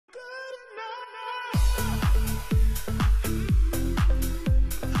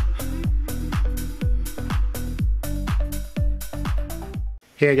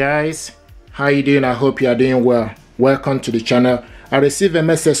Hey guys, how you doing? I hope you are doing well. Welcome to the channel. I received a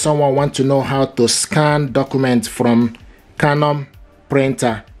message someone want to know how to scan documents from Canon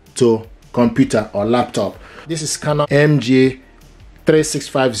printer to computer or laptop. This is Canon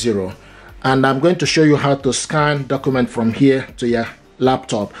MG3650 and I'm going to show you how to scan document from here to your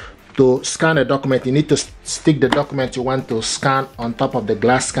laptop. To scan a document, you need to stick the document you want to scan on top of the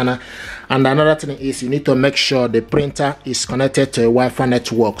glass scanner, and another thing is you need to make sure the printer is connected to a Wi-Fi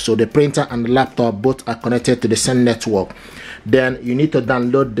network, so the printer and the laptop both are connected to the same network. Then you need to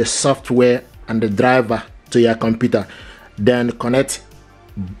download the software and the driver to your computer, then connect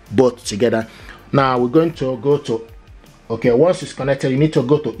both together. Now we're going to go to, once it's connected, you need to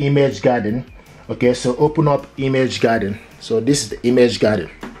go to Image Garden. So open up Image Garden. So this is the Image Garden.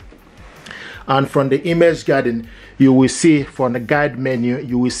 And from the Image Garden, you will see from the guide menu,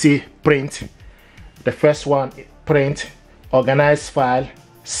 you will see print. The first one, print, organize file,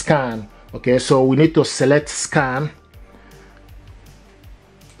 scan. So we need to select scan.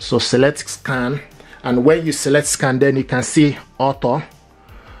 So select scan, and when you select scan, then you can see author.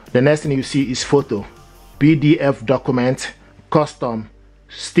 The next thing you see is photo, PDF document, custom,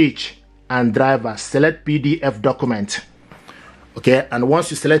 stitch, and driver. Select PDF document. And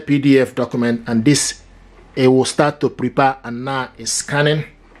once you select PDF document, and this, it will start to prepare, and now it's scanning.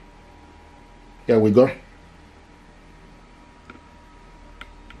 Here we go.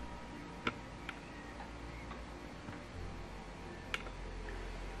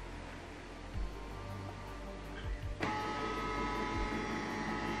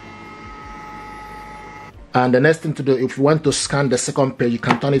 And the next thing to do, if you want to scan the second page, you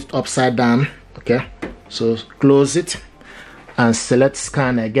can turn it upside down. So close it and select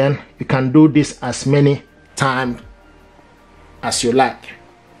scan again. You can do this as many times as you like.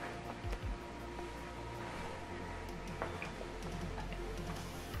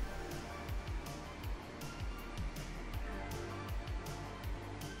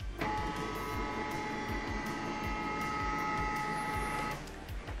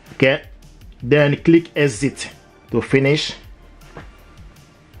 Then click exit to finish.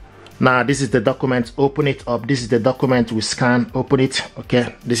 Now this is the document. Open it up. This is the document we scan. Open it.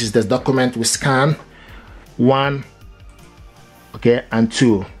 This is the document we scan. 1 and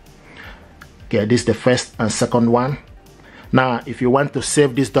 2. This is the first and second one. Now if you want to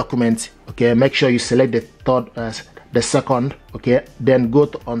save this document, make sure you select the third the second. Then go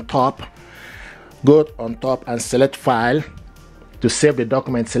to on top and select file. To save the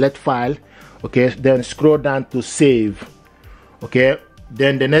document, select file. Then scroll down to save.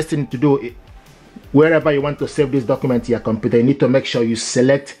 Then the next thing to do, wherever you want to save this document to your computer, you need to make sure you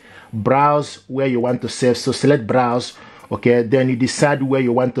select browse where you want to save. So select browse. Then you decide where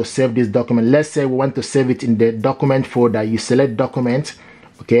you want to save this document. Let's say we want to save it in the document folder. You select document.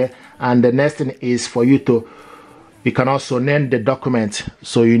 And the next thing is for you can also name the document.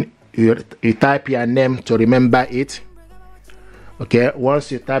 So you type your name to remember it.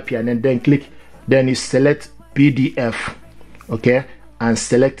 Once you type your name, then you select PDF. And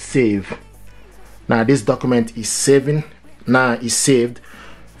select save. Now this document is saving. Now it's saved.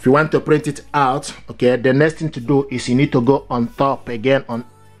 If you want to print it out, the next thing to do is you need to go on top again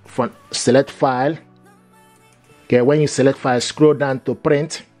select file. When you select file, scroll down to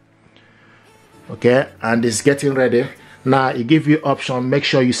print. And it's getting ready. Now it gives you option. Make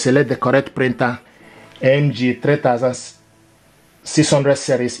sure you select the correct printer. MG3600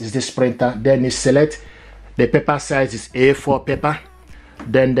 series is this printer. Then you select the paper size is A4 paper.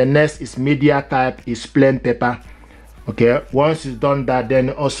 Then the next is media type is plain paper. Once you've done that,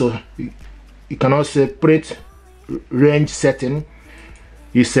 then also you can also print range setting.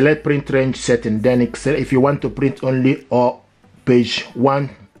 You select print range setting. Then if you want to print only or page 1,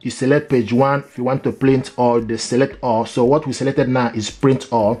 you select page 1. If you want to print all, they select all. So what we selected now is print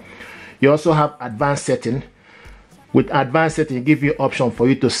all. You also have advanced setting. With advanced setting, it gives you option for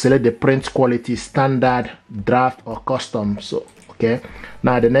you to select the print quality, standard, draft, or custom. So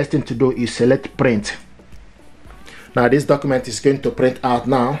now the next thing to do is select print. Now this document is going to print out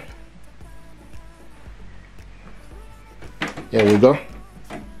now. Here we go.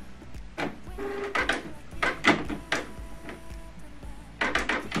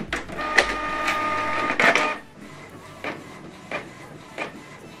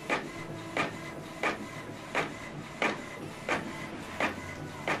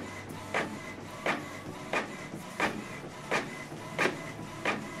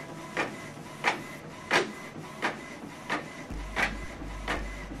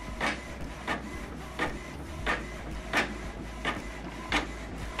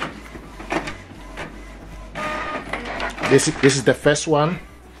 This is the first one.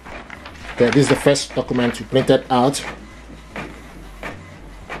 Okay, this is the first document we printed out.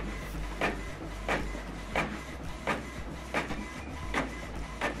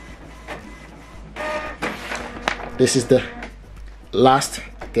 This is the last,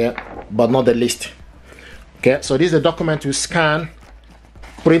 okay, but not the least. Okay, so this is the document you scan,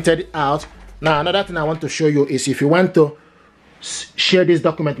 printed it out. Now another thing I want to show you is if you want to share this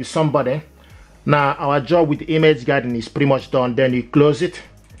document with somebody, now our job with the image guiding is pretty much done. Then you close it.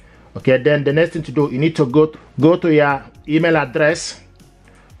 Okay, then the next thing to do, you need to go to your email address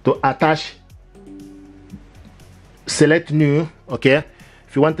to attach, select new. Okay,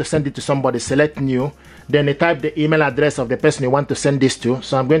 if you want to send it to somebody, select new. Then you type the email address of the person you want to send this to.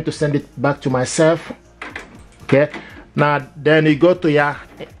 So I'm going to send it back to myself. Okay, now then you go to your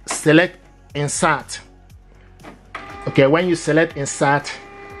select insert. Okay, when you select insert,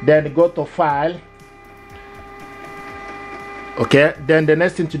 then go to file. Okay, then the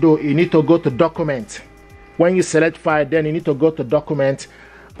next thing to do, you need to go to document. When you select file, then you need to go to document.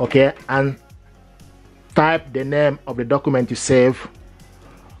 Okay, and type the name of the document you save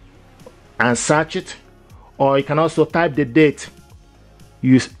and search it. Or you can also type the date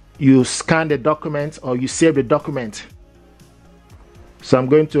you scan the document or you save the document. So I'm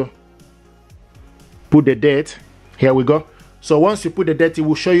going to put the date. Here we go. So once you put the date, it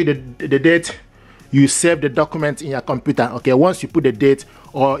will show you the date you save the document in your computer. Okay, once you put the date,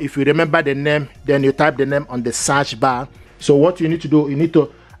 or if you remember the name, then you type the name on the search bar. So what you need to do, you need to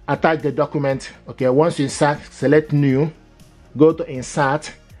attach the document. Okay, once you insert, select new, go to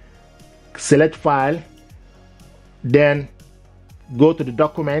insert, select file, then go to the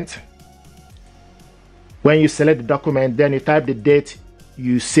document. When you select the document, then you type the date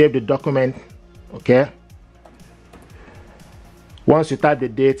you save the document. Okay, once you type the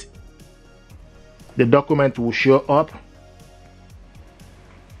date, the document will show up.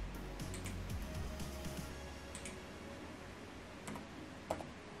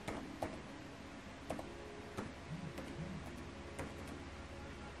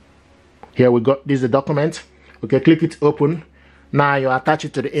 Here we go. This is the document. Okay, click it open. Now you attach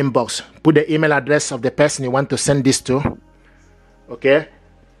it to the inbox. Put the email address of the person you want to send this to. Okay,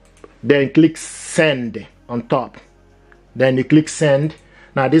 then click send on top. Then you click send.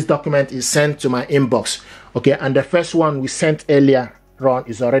 Now this document is sent to my inbox. Okay, and the first one we sent earlier on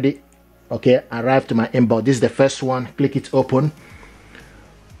is already, okay, arrived to my inbox. This is the first one. Click it open.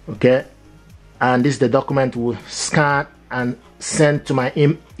 Okay, and this is the document we scan and send to my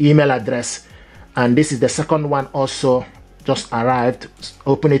email address. And this is the second one, also just arrived.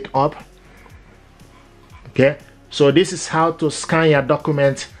 Open it up. Okay, so this is how to scan your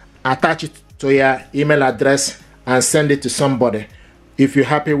document, attach it to your email address, and send it to somebody. If you're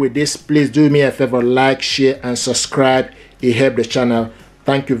happy with this, please do me a favor, like, share, and subscribe. It helps the channel.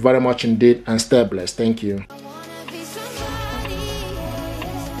 Thank you very much indeed, and stay blessed. Thank you.